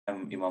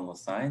I'm Imam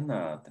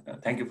Hossain.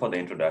 Thank you for the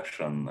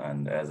introduction.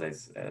 And as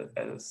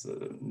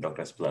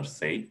Dr. Espler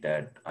said,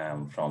 that I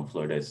am from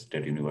Florida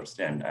State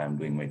University and I am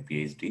doing my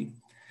PhD.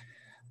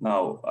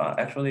 Now,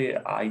 actually,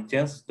 I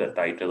changed the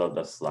title of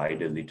the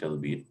slide a little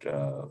bit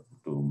to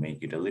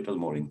make it a little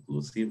more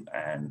inclusive.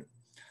 And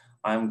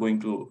I'm going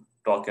to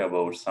talk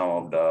about some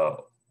of the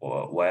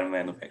wire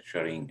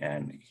manufacturing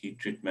and heat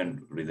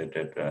treatment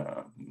related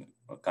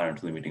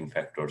current limiting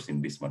factors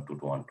in Bismuth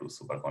 2212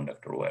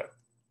 superconductor wire.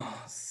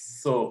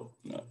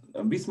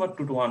 Bismuth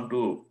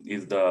 2212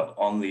 is the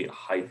only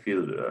high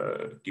field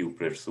tube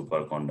plate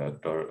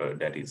superconductor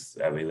that is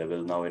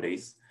available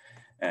nowadays.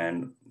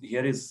 And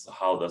here is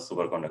how the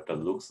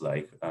superconductor looks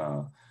like.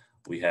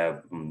 We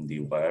have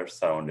the wire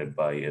surrounded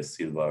by a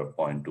silver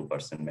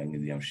 0.2%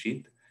 magnesium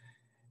sheath,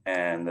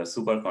 and the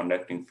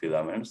superconducting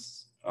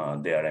filaments,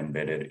 they are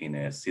embedded in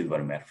a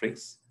silver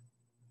matrix.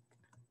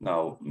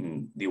 Now,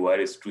 the wire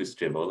is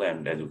twistable,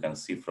 and as you can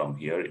see from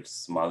here,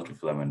 it's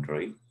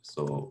multifilamentary,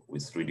 so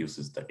which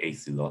reduces the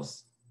AC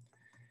loss.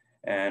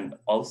 And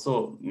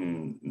also,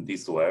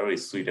 this wire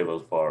is suitable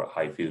for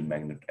high field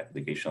magnet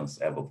applications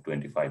above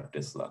 25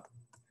 Tesla.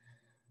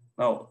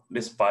 Now,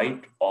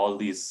 despite all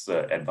these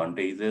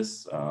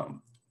advantages,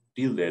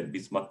 till date,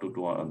 Bismuth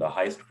 2212, the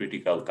highest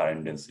critical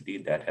current density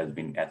that has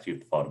been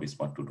achieved for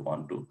Bismuth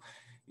 2212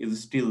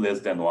 is still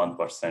less than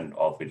 1%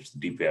 of its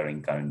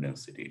depairing current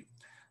density.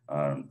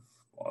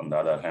 On the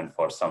other hand,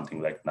 for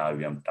something like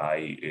niobium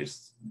tie,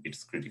 its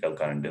critical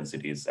current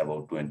density is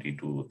about 20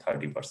 to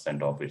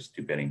 30% of its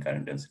depairing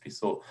current density.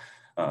 So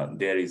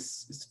there is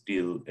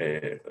still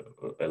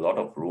a lot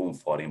of room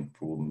for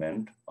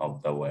improvement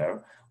of the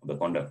wire, of the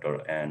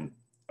conductor. And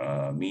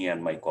me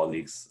and my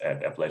colleagues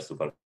at Applied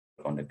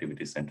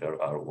Superconductivity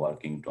Center are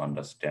working to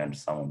understand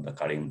some of the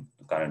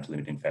current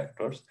limiting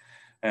factors,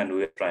 and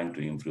we're trying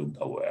to improve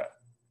the wire.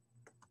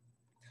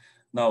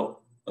 Now,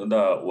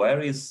 the wire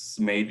is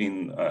made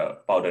in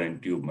powder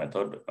and tube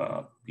method,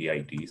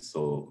 PIT.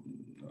 So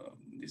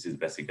this is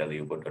basically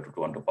you put the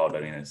 212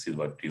 powder in a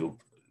silver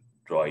tube,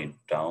 draw it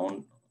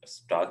down,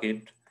 stock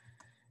it,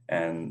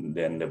 and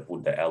then they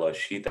put the alloy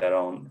sheath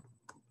around.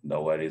 The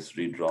wire is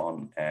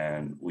redrawn,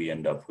 and we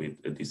end up with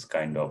this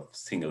kind of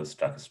single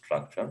stack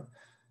structure.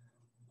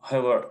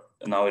 However,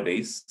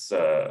 nowadays,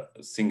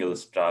 single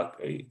stack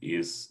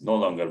is no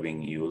longer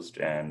being used,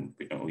 and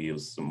we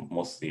use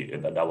mostly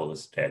the double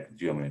stack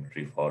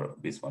geometry for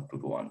Bismuth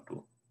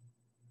 2212.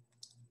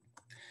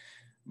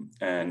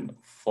 And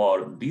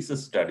for this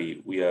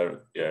study, we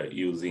are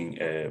using,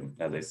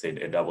 as I said,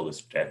 a double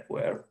stack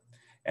wire,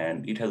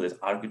 and it has an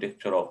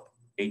architecture of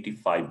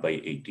 85 by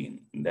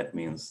 18. That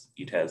means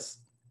it has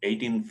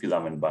 18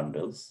 filament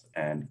bundles,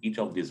 and each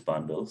of these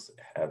bundles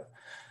have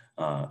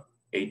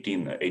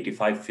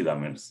 85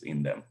 filaments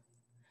in them.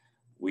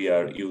 We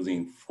are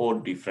using 4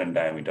 different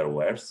diameter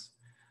wires,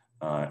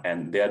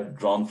 and they are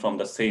drawn from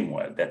the same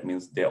wire. That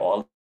means they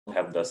all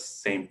have the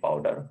same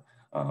powder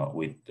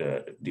with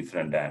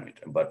different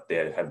diameter, but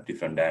they have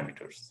different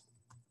diameters.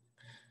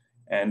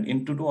 And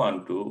in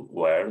 2212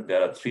 wire,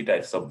 there are 3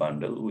 types of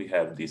bundle. We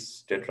have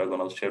these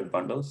tetragonal shaped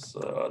bundles,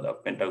 the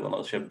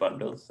pentagonal shaped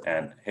bundles,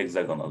 and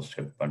hexagonal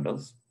shaped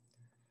bundles.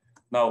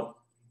 Now,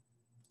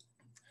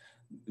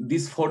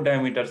 these 4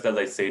 diameters, as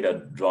I said, are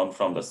drawn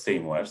from the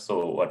same wire.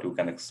 So what you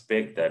can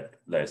expect that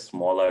the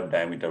smaller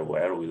diameter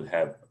wire will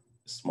have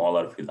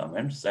smaller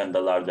filaments, and the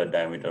larger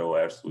diameter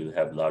wires will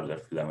have larger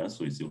filaments,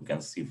 which you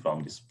can see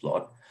from this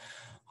plot.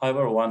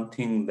 However, one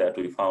thing that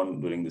we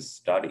found during this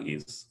study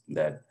is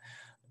that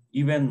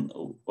even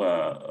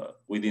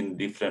within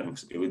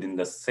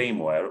the same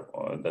wire,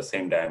 or the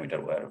same diameter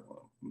wire,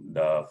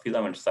 the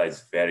filament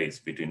size varies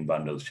between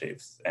bundle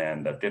shapes.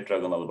 And the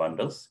tetragonal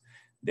bundles,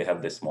 they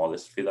have the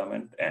smallest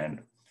filament,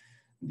 and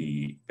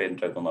the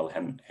pentagonal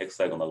and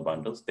hexagonal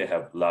bundles, they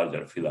have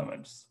larger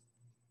filaments.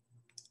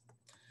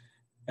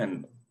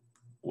 And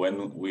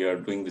when we are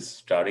doing this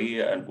study,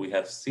 and we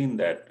have seen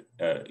that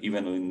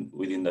even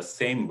within the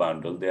same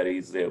bundle, there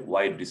is a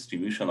wide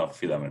distribution of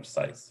filament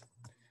size.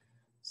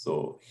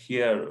 So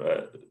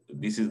here,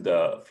 this is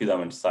the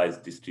filament size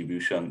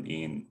distribution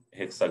in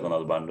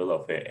hexagonal bundle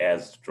of a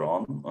as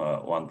drawn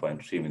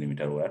 1.3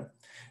 millimeter wire.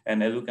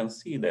 And as you can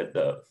see that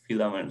the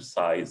filament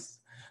size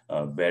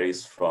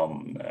varies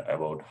from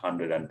about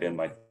 110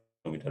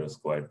 micrometer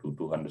square to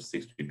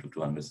 260 to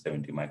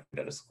 270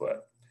 micrometer square.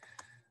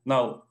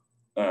 Now,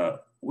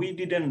 we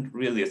didn't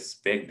really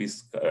expect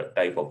this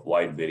type of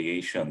wide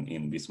variation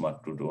in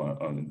Bismuth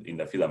in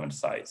the filament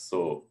size.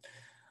 So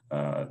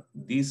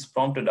this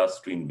prompted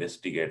us to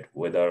investigate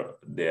whether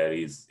there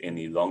is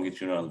any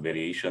longitudinal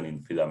variation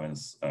in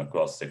filaments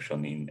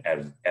cross-section in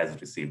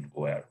as received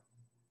wire.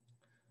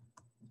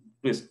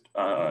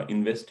 To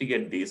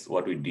investigate this,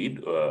 what we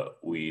did,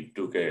 we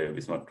took a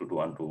Bismuth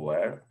 2212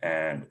 wire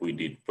and we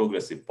did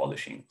progressive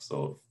polishing.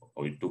 So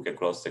we took a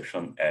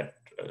cross-section at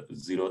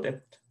 0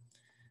 depth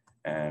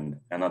and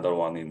another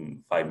one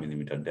in 5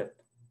 millimeter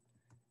depth.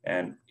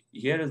 And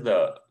here is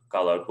the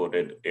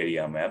color-coded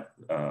area map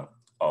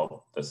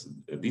of this.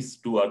 These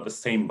 2 are the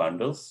same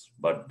bundles,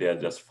 but they are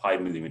just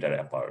 5 millimeter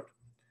apart.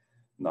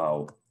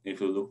 Now,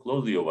 if you look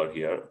closely over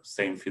here,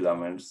 same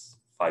filaments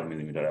 5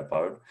 millimeter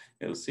apart,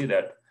 you'll see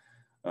that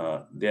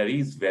there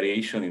is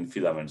variation in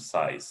filament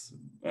size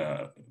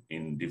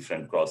in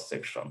different cross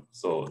section.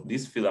 So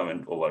this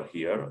filament over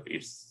here,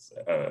 it's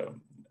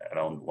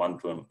around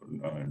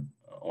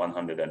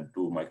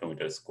 102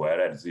 micrometer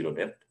square at 0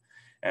 depth,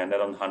 and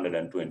around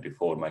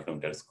 124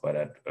 micrometer square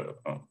at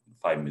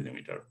 5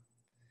 millimeter.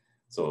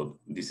 So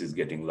this is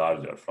getting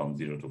larger from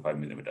 0 to 5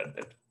 millimeter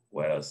depth,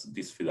 whereas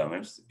this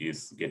filaments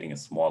is getting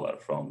smaller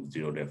from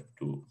 0 depth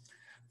to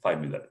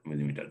 5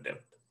 millimeter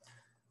depth.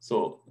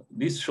 So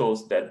this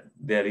shows that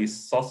there is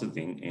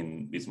sausaging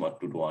in bismuth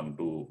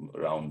 2212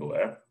 round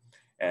wire,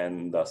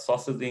 and the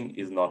sausaging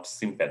is not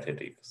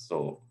sympathetic.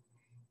 So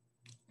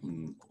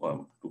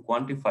to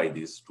quantify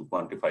this, to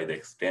quantify the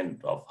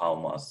extent of how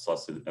much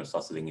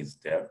sausaging is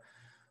there,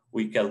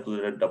 we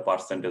calculated the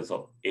percentage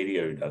of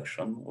area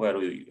reduction, where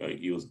we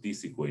use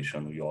this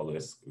equation. We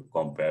always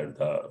compare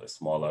the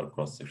smaller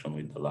cross section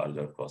with the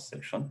larger cross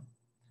section.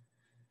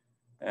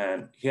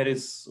 And here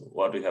is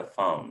what we have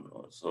found.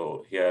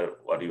 So here,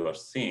 what you are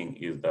seeing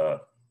is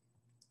the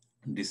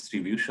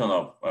distribution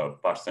of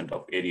percent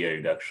of area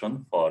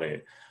reduction for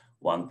a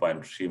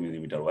 1.3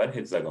 millimeter wire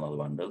hexagonal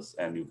bundles.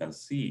 And you can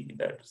see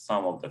that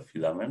some of the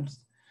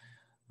filaments,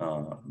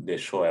 they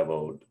show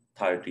about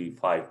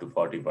 35 to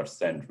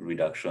 40%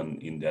 reduction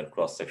in their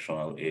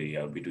cross-sectional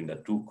area between the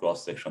two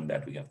cross-section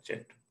that we have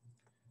checked.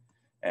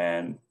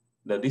 And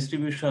the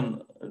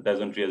distribution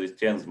doesn't really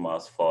change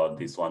much for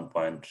this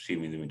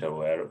 1.3 millimeter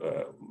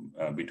wire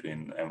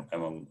between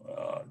among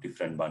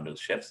different bundle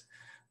shapes,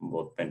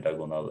 both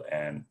pentagonal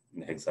and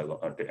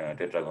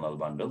tetragonal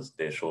bundles.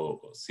 They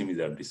show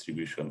similar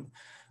distribution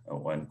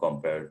when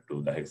compared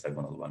to the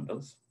hexagonal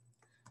bundles.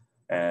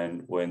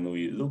 And when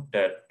we looked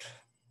at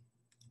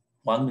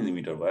 1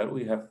 millimeter wire,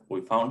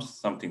 we found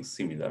something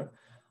similar.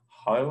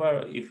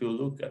 However, if you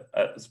look at,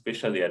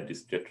 especially at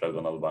these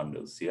tetragonal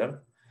bundles here,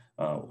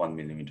 1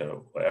 millimeter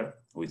wire,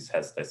 which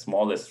has the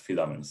smallest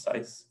filament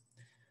size,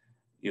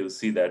 you'll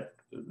see that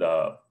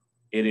the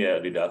area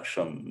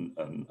reduction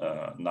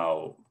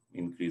now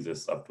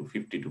increases up to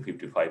 50 to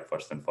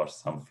 55% for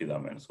some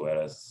filaments,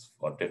 whereas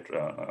for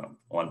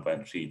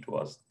 1.3 it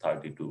was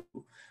 30 to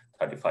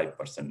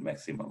 35%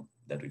 maximum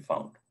that we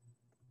found.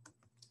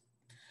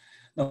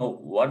 Now,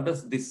 what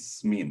does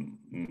this mean?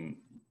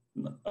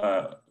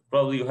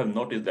 Probably you have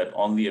noticed that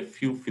only a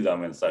few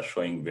filaments are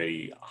showing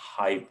very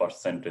high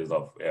percentage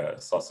of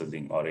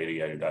sausaging or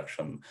area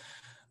reduction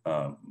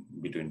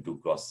between two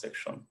cross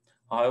section.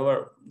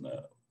 However,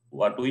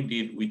 what we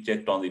did, we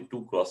checked only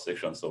two cross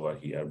sections over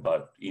here,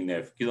 but in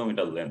a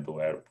kilometer length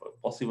where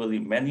possibly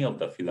many of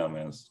the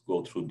filaments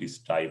go through this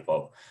type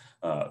of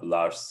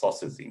large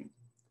sausaging.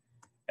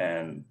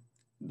 And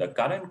the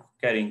current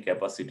carrying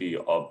capacity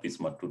of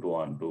bismuth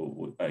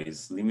 2212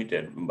 is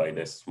limited by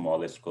the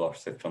smallest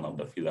cross section of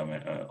the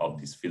filament of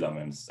these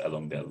filaments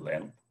along their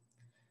length.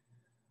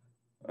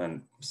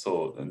 And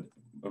so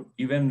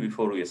even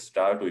before we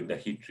start with the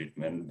heat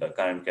treatment, the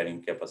current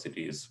carrying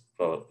capacity is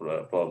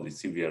probably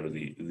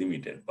severely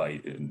limited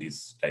by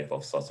this type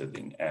of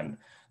sausaging. And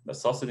the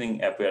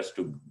sausaging appears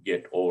to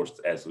get worse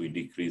as we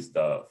decrease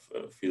the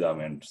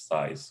filament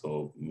size.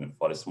 So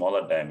for a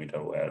smaller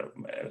diameter, where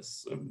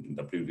as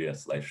the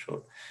previous slide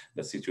showed,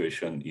 the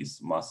situation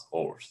is much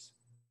worse.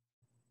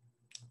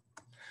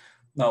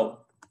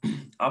 Now,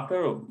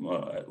 after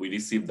we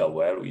receive the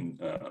wire,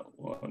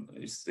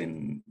 it's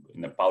in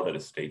a powder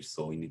stage,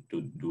 so we need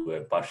to do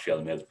a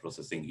partial melt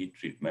processing heat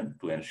treatment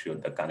to ensure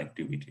the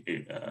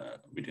connectivity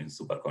between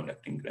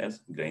superconducting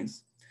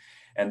grains.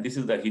 And this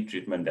is the heat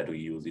treatment that we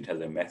use. It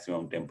has a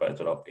maximum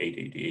temperature of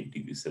 888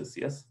 degrees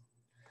Celsius.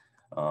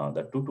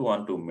 The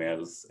 2212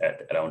 melts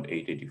at around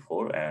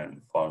 884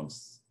 and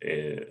forms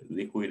a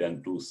liquid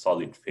and two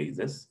solid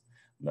phases,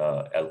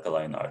 the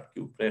alkaline earth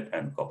cuprate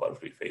and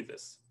copper-free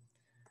phases.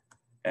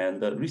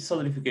 And the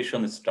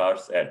resolidification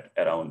starts at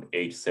around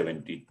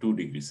 872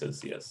 degrees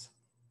Celsius.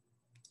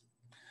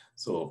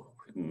 So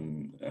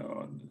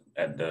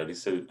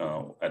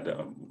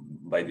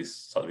by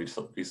this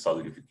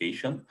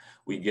resolidification,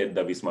 we get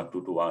the bismuth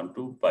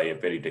 2212 by a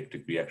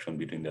peritectic reaction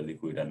between the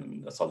liquid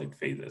and the solid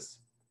phases.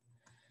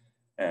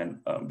 And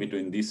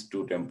between these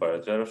two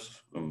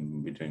temperatures,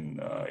 between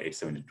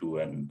 872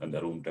 and the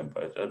room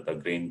temperature, the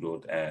grain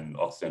growth and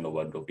oxygen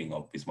overdoping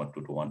of bismuth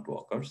 2212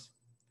 occurs.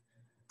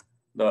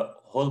 The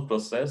whole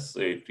process,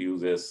 it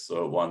uses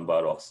 1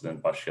 bar oxygen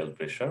partial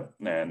pressure,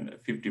 and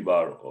 50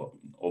 bar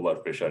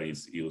overpressure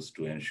is used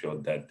to ensure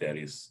that there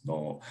is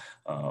no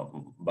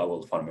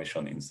bubble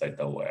formation inside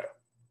the wire.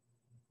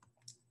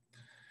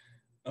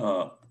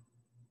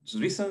 So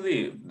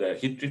recently, the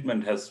heat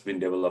treatment has been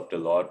developed a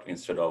lot.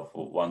 Instead of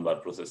 1 bar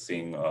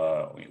processing,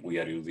 we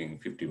are using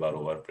 50 bar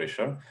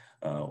overpressure,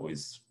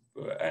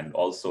 and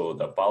also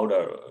the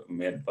powder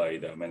made by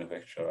the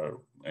manufacturer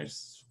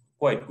is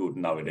quite good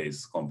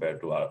nowadays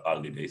compared to our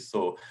early days.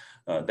 So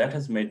that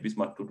has made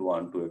bismuth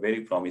 2212 a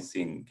very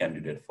promising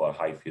candidate for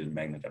high field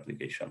magnet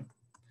application.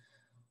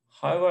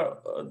 However,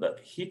 the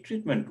heat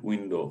treatment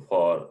window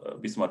for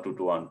Bismuth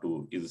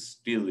 2212 is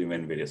still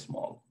remain very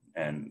small.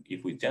 And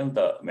if we change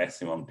the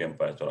maximum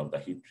temperature of the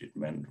heat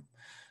treatment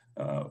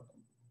uh,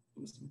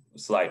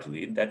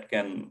 slightly, that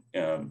can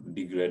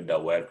degrade the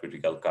wire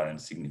critical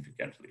current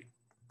significantly.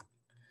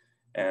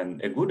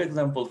 And a good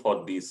example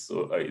for this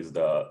is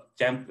the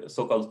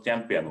so-called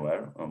champion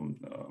wire,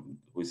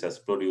 which has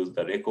produced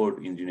the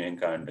record engineering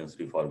current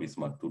density for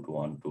Bismuth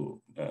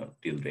 2212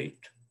 till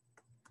date.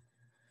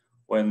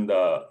 When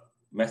the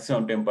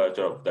maximum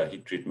temperature of the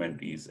heat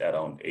treatment is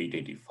around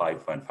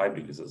 885.5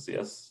 degrees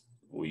Celsius,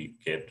 we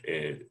get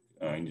a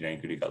engineering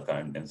critical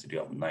current density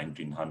of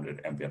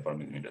 1900 ampere per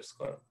millimeter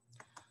square.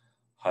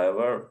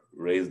 However,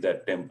 raise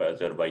that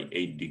temperature by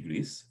 8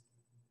 degrees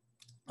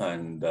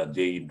and the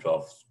J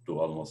drops to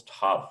almost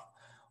half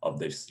of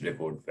this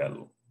record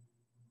value.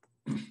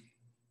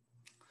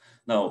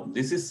 Now,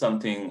 this is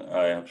something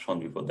I have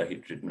shown before, the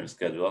heat treatment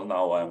schedule.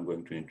 Now I'm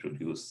going to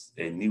introduce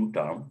a new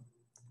term,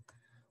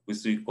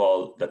 which we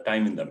call the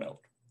time in the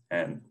melt.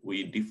 And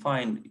we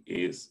define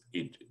it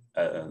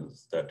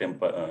as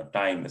the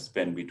time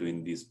spent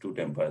between these two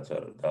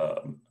temperatures,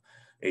 the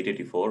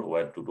 884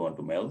 where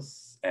 2212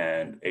 melts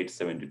and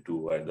 872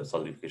 where the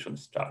solidification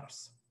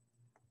starts.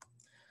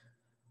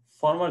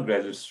 Former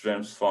graduate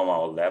students from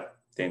our lab,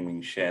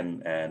 Teng-Ming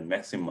Shen and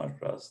Maxim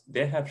Martras,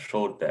 they have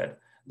showed that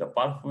the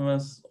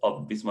performance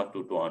of Bismuth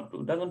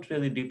 2212 doesn't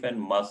really depend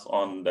much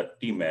on the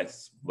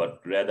Tmax, but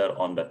rather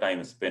on the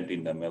time spent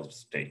in the melt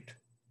state.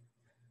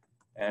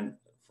 And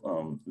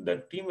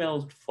the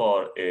Tmelt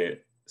for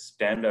a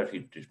standard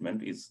heat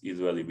treatment is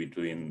usually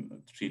between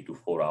 3 to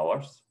 4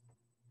 hours.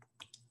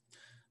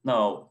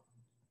 Now,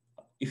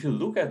 if you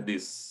look at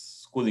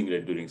this cooling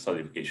rate during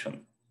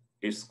solidification,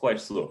 it's quite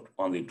slow,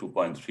 only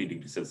 2.3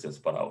 degrees Celsius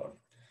per hour.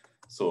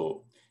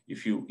 So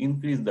if you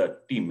increase the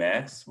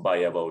Tmax by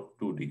about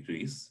 2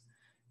 degrees,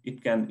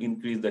 it can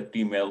increase the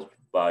Tmelt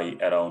by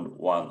around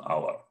 1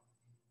 hour.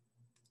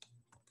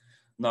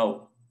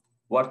 Now,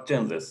 what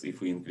changes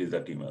if we increase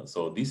the Tmelt?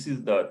 So this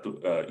is the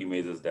two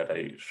images that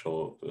I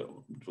showed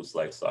 2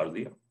 slides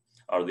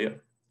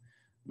earlier.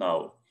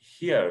 Now,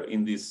 here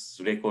in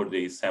this record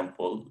day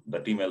sample, the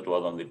Tmelt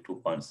was only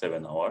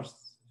 2.7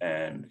 hours.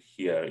 And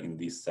here in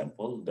this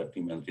sample, the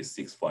Tmelt is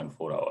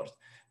 6.4 hours.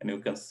 And you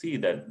can see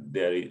that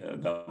there is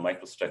the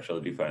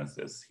microstructural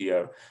differences.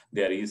 Here,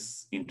 there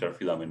is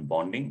interfilament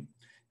bonding,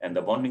 and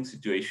the bonding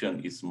situation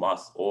is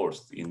much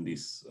worse in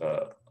this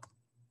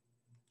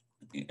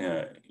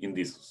in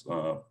this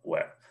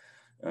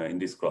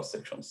cross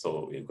section.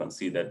 So you can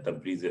see that the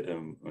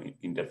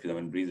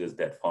interfilament breezes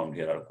that found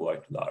here are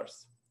quite large.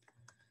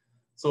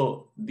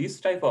 So this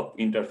type of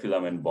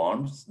interfilament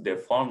bonds, they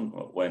form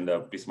when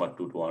the Bismuth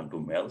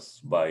 2212 melts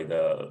by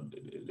the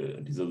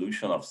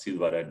dissolution of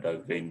silver at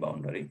the grain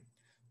boundary.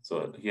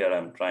 So here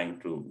I'm trying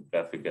to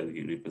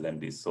graphically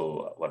represent this.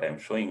 So what I'm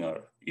showing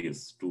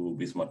is two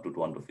Bismuth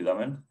 2212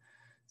 filament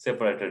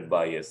separated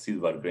by a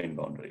silver grain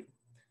boundary.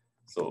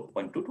 So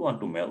when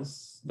 2212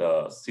 melts,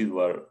 the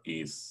silver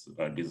is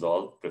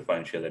dissolved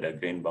preferentially at a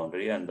grain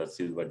boundary, and the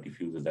silver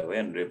diffuses away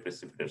and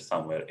reprecipitates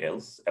somewhere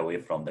else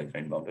away from the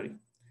grain boundary.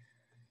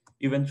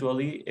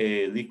 Eventually,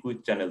 a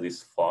liquid channel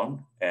is formed,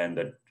 and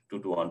the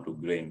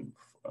 2212 grain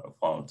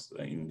forms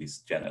in this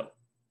channel.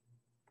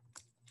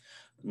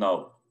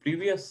 Now,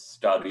 previous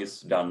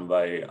studies done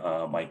by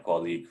my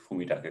colleague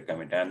Fumitake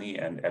Kamitani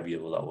and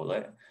Abiyabu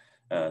Awole,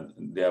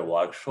 their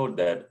work showed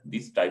that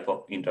this type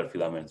of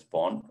interfilaments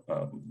bond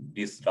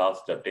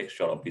disrupts the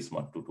texture of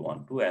Bismuth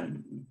 2212,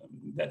 and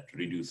that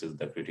reduces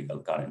the critical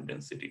current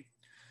density.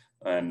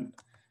 And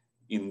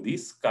in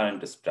this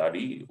current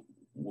study,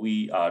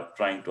 we are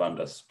trying to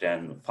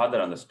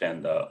further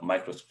understand the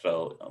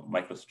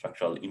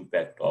microstructural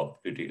impact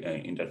of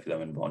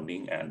interfilament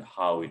bonding and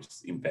how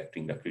it's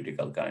impacting the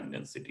critical current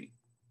density.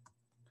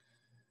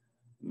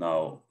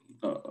 Now,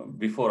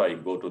 before I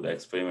go to the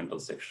experimental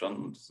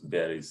section,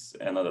 there is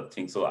another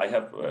thing. So I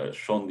have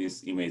shown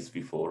this image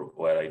before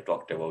where I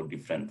talked about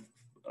different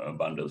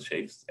bundle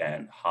shapes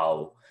and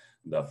how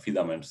the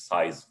filament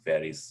size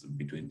varies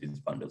between these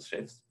bundle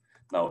shapes.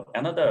 Now,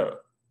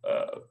 another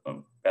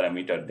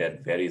parameter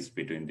that varies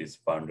between this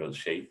bundle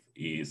shape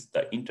is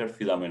the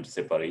interfilament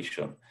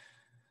separation.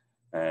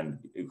 And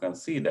you can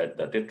see that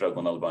the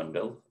tetragonal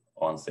bundle,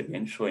 once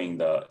again, showing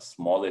the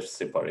smallest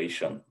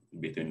separation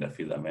between the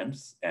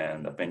filaments,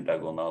 and the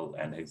pentagonal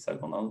and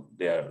hexagonal,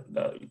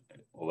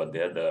 over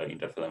there, the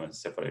interfilament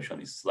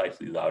separation is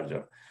slightly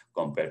larger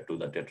compared to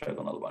the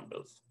tetragonal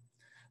bundles.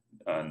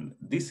 And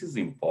this is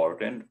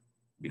important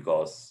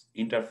because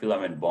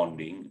interfilament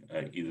bonding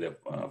is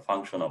a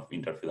function of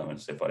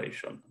interfilament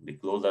separation. The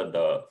closer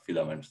the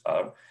filaments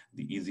are,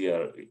 the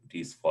easier it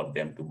is for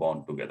them to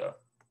bond together.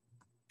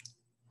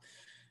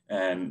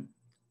 And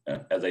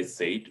as I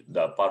said,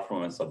 the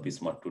performance of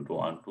Bismuth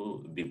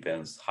 2212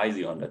 depends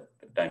highly on the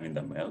time in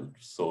the melt.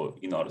 So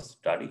in our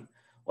study,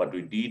 what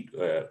we did,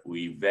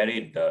 we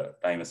varied the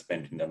time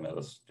spent in the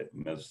melt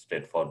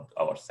state for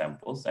our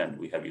samples, and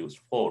we have used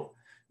 4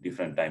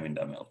 different time in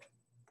the melt.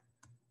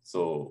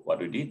 So what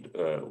we did,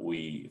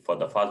 for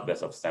the first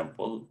batch of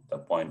sample, the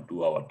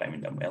 0.2 hour time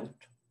in the melt,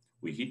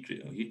 we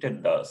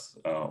heated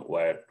the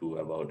wire to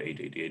about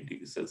 888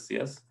 degrees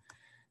Celsius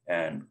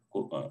and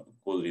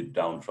cooled it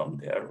down from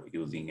there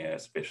using a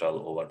special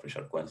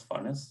overpressure quench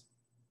furnace.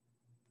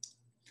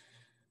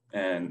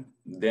 And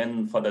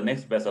then for the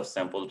next batch of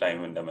sample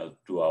time in the melt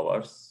 2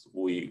 hours,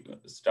 we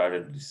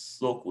started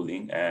slow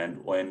cooling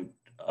and went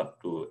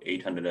up to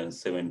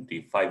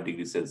 875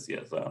 degrees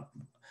Celsius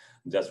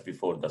just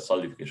before the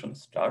solidification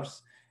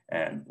starts.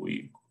 And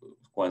we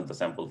quench the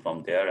sample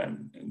from there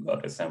and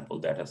got a sample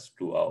that has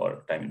 2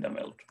 hour time in the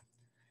melt.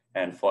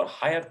 And for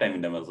higher time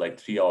in the melt, like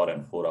 3 hour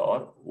and 4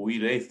 hour, we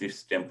raised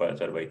this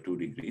temperature by 2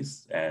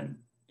 degrees, and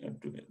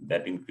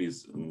that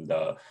increased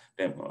the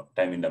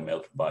time in the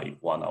melt by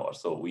 1 hour.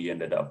 So we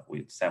ended up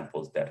with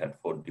samples that had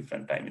 4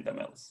 different time in the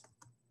melts.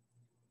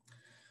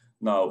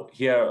 Now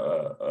here,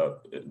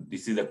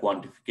 this is a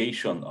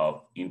quantification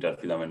of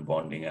interfilament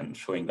bonding and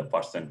showing the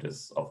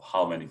percentage of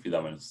how many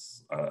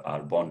filaments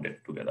are bonded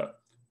together.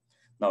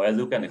 Now, as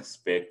you can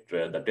expect,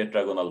 the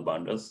tetragonal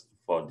bundles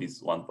for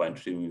this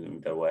 1.3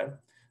 millimeter wire,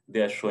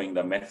 they are showing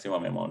the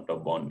maximum amount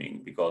of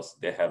bonding because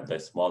they have the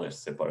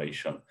smallest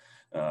separation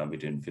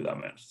between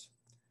filaments.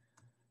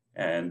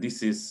 And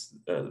this is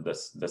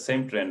the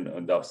same trend.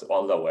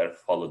 All the wire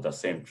follow the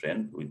same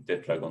trend with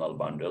tetragonal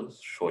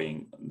bundles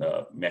showing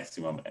the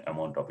maximum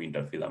amount of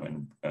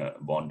interfilament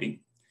bonding.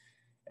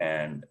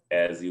 And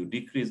as you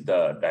decrease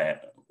the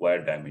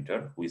wire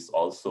diameter, which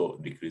also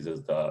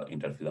decreases the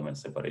interfilament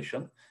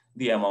separation,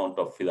 the amount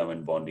of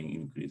filament bonding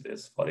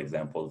increases. For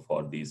example,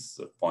 for these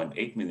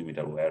 0.8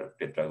 millimeter wire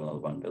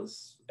tetragonal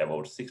bundles,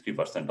 about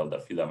 60% of the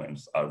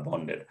filaments are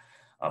bonded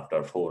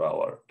after 4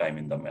 hour time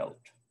in the melt.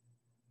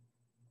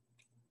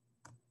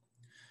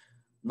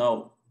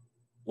 Now,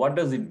 what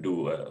does it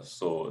do?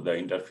 So the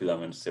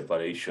interfilament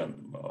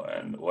separation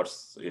and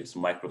what's its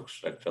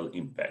microstructural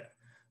impact?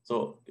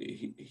 So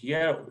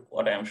here,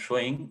 what I'm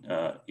showing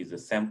is a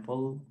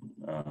sample.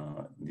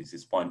 This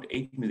is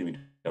 0.8 millimeter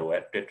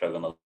wire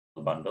tetragonal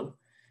bundle,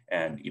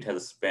 and it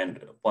has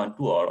spent 0.2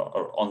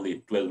 or only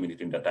 12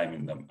 minutes in the time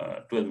in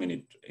the 12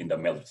 minutes in the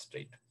melt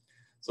state.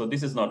 So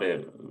this is not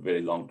a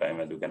very long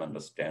time, as you can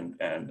understand,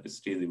 and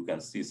still you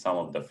can see some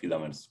of the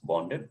filaments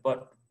bonded,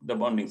 but the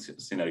bonding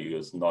scenario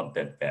is not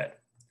that bad.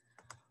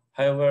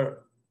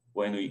 However,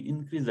 when we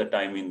increase the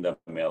time in the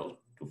melt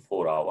to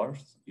 4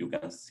 hours, you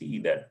can see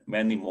that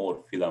many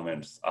more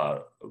filaments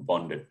are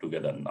bonded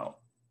together now.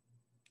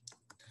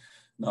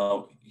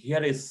 Now,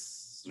 here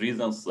is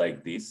reasons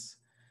like this,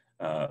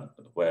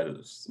 where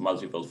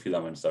multiple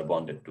filaments are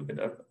bonded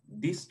together.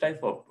 This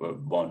type of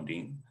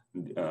bonding,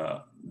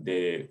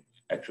 they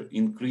actually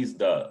increase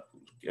the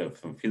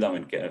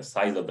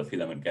size of the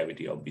filament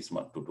cavity of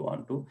bismuth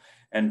 2212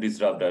 and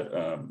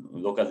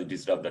locally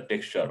disrupt the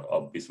texture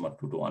of bismuth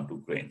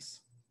 2212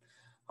 grains.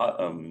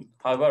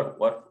 However,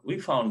 what we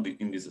found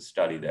in this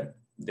study that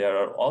there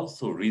are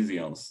also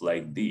regions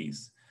like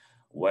these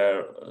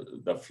where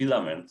the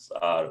filaments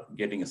are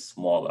getting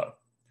smaller.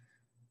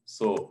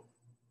 So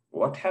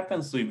what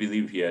happens, we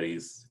believe here,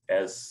 is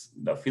as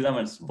the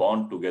filaments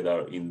bond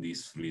together in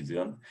this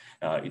region,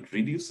 it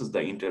reduces the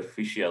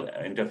interfacial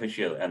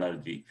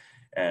energy,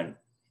 and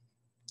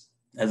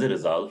as a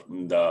result,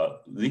 the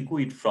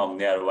liquid from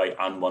nearby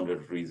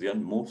unbonded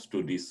region moves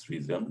to this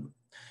region,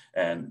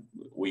 and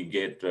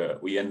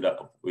we end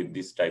up with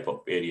this type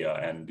of area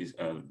and this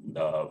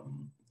the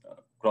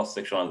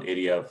cross-sectional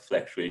area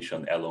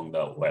fluctuation along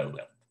the wire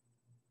length.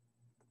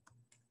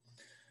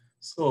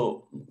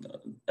 So,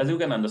 as you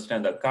can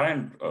understand, the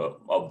current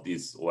of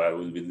this wire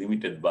will be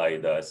limited by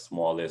the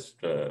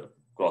smallest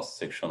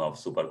cross-section of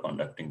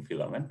superconducting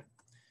filament.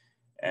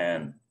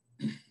 And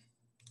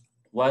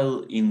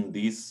while in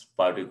this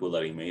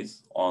particular image,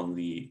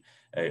 only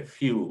a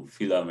few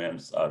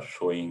filaments are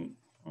showing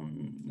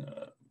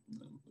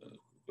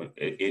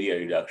area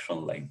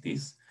reduction like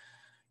this,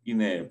 in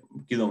a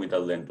kilometer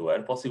length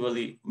wire,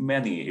 possibly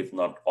many, if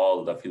not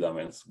all, the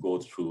filaments go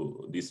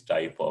through this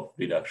type of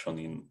reduction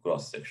in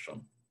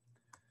cross-section.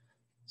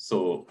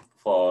 So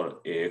for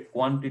a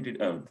quantity,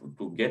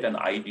 to get an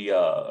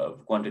idea,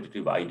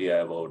 quantitative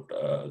idea about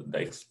the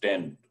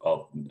extent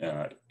of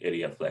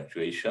area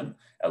fluctuation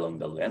along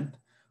the length,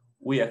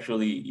 we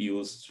actually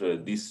used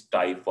this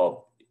type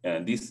of,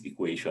 this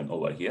equation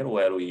over here,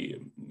 where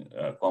we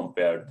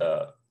compared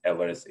the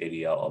average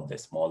area of the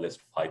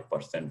smallest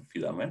 5%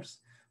 filaments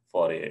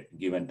for a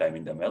given time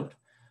in the melt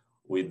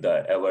with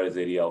the average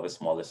area of the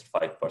smallest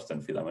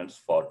 5% filaments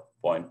for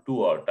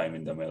 0.2 hour time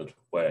in the melt,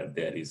 where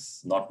there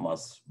is not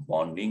much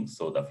bonding,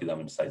 so the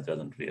filament size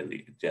doesn't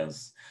really change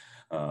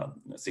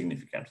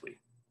significantly.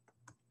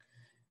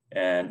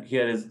 And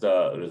here is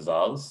the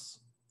results.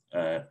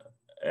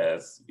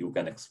 As you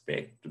can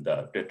expect,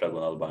 the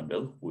tetragonal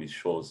bundle, which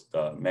shows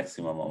the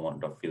maximum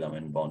amount of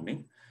filament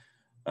bonding.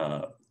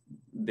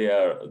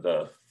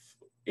 The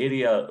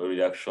area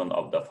reduction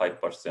of the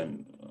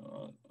 5%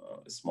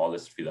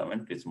 smallest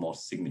filament is more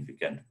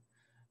significant,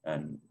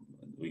 and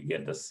we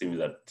get the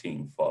similar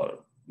thing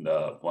for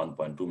the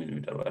 1.2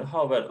 millimeter wire.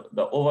 However,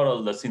 the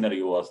overall the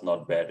scenario was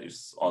not bad.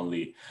 It's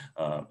only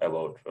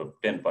about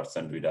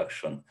 10%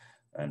 reduction.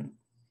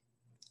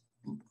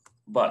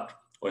 But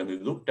when we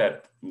looked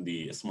at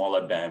the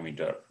smaller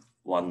diameter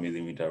 1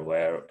 millimeter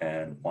wire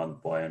and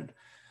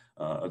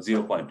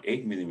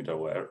 0.8 millimeter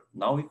wire,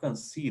 now we can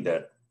see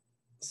that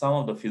some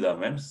of the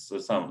filaments, so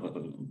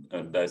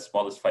the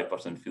smallest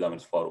 5%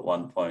 filaments for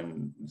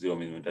 1.0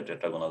 millimeter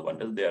tetragonal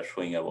bundle, they are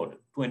showing about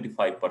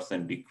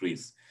 25%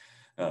 decrease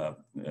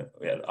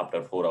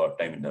after 4-hour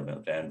time in the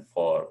melt. And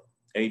for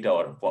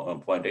 8-hour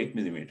 0.8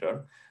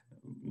 millimeter,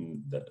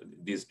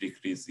 this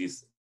decrease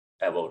is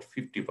about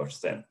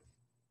 50%.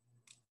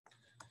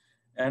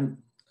 And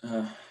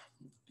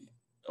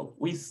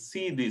we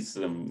see this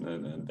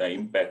the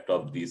impact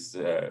of this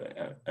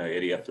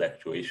area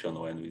fluctuation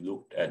when we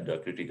looked at the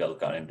critical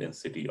current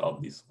density of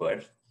these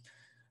wires.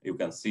 You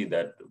can see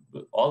that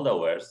all the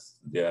wires,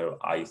 their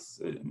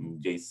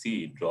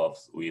JC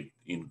drops with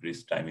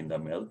increased time in the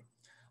melt.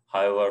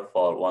 However,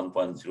 for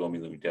 1.0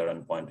 millimeter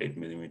and 0.8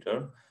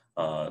 millimeter,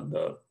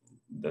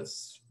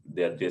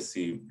 their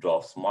JC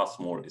drops much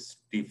more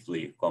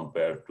stiffly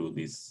compared to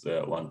this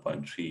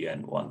 1.3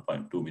 and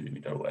 1.2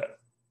 millimeter wire.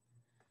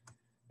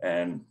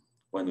 And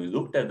when we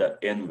looked at the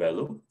N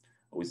value,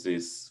 which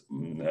is,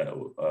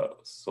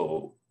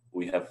 so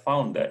we have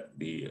found that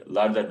the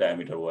larger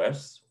diameter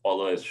wires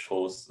always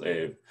shows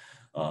a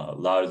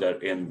larger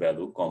N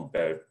value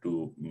compared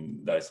to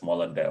the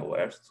smaller dia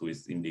wires,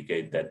 which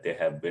indicate that they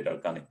have better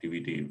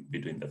connectivity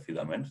between the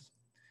filaments.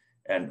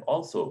 And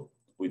also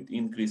with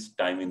increased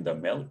time in the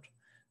melt,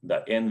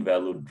 the N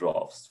value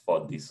drops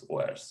for this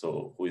wire,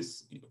 so which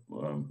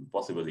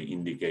possibly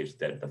indicates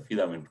that the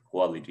filament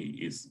quality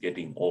is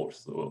getting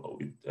worse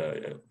with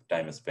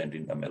time spent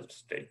in the melt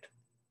state.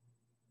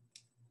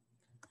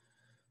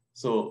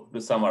 So to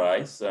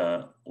summarize,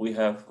 we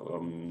have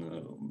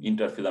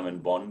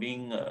interfilament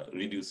bonding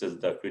reduces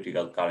the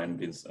critical current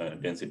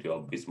density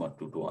of bismuth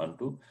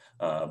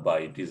 2212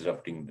 by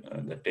disrupting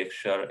the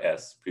texture,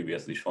 as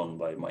previously shown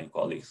by my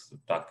colleagues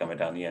Takka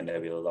Metani and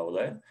Abil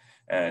Laulay.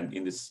 And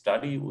in this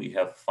study, we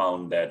have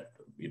found that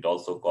it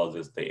also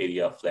causes the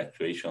area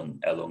fluctuation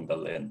along the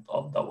length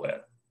of the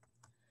wire.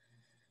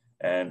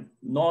 And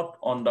not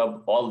on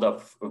all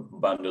the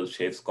bundle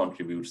shapes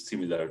contribute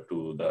similar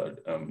to the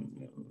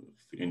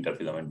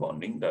interfilament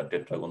bonding. The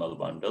tetragonal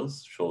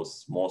bundles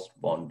shows most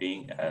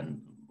bonding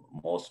and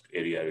most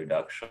area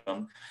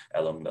reduction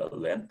along the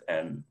length.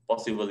 And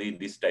possibly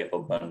this type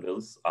of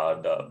bundles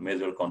are the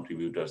major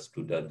contributors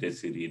to the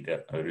JC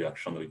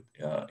reaction with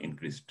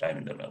increased time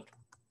in the melt.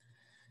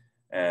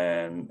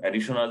 And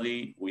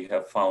additionally, we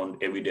have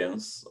found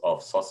evidence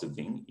of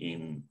sausaging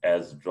in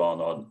as drawn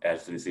or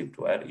as received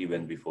wire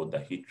even before the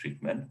heat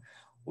treatment,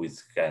 which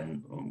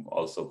can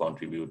also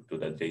contribute to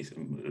the JC,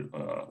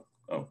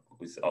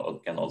 which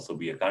can also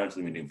be a current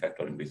limiting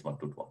factor in bismuth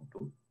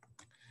 2212.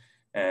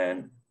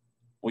 And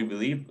we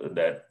believe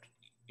that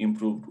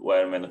improved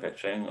wire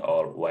manufacturing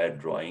or wire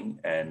drawing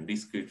and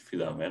discrete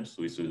filaments,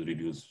 which will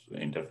reduce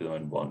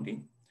interfilament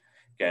bonding,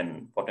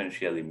 can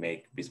potentially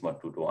make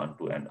bismuth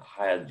 2212 and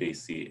higher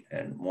JC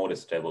and more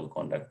stable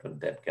conductor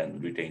that can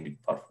retain its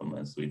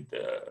performance with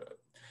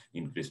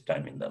increased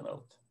time in the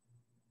melt.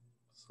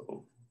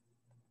 So,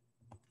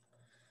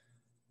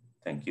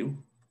 thank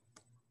you.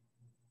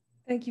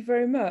 Thank you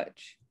very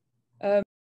much.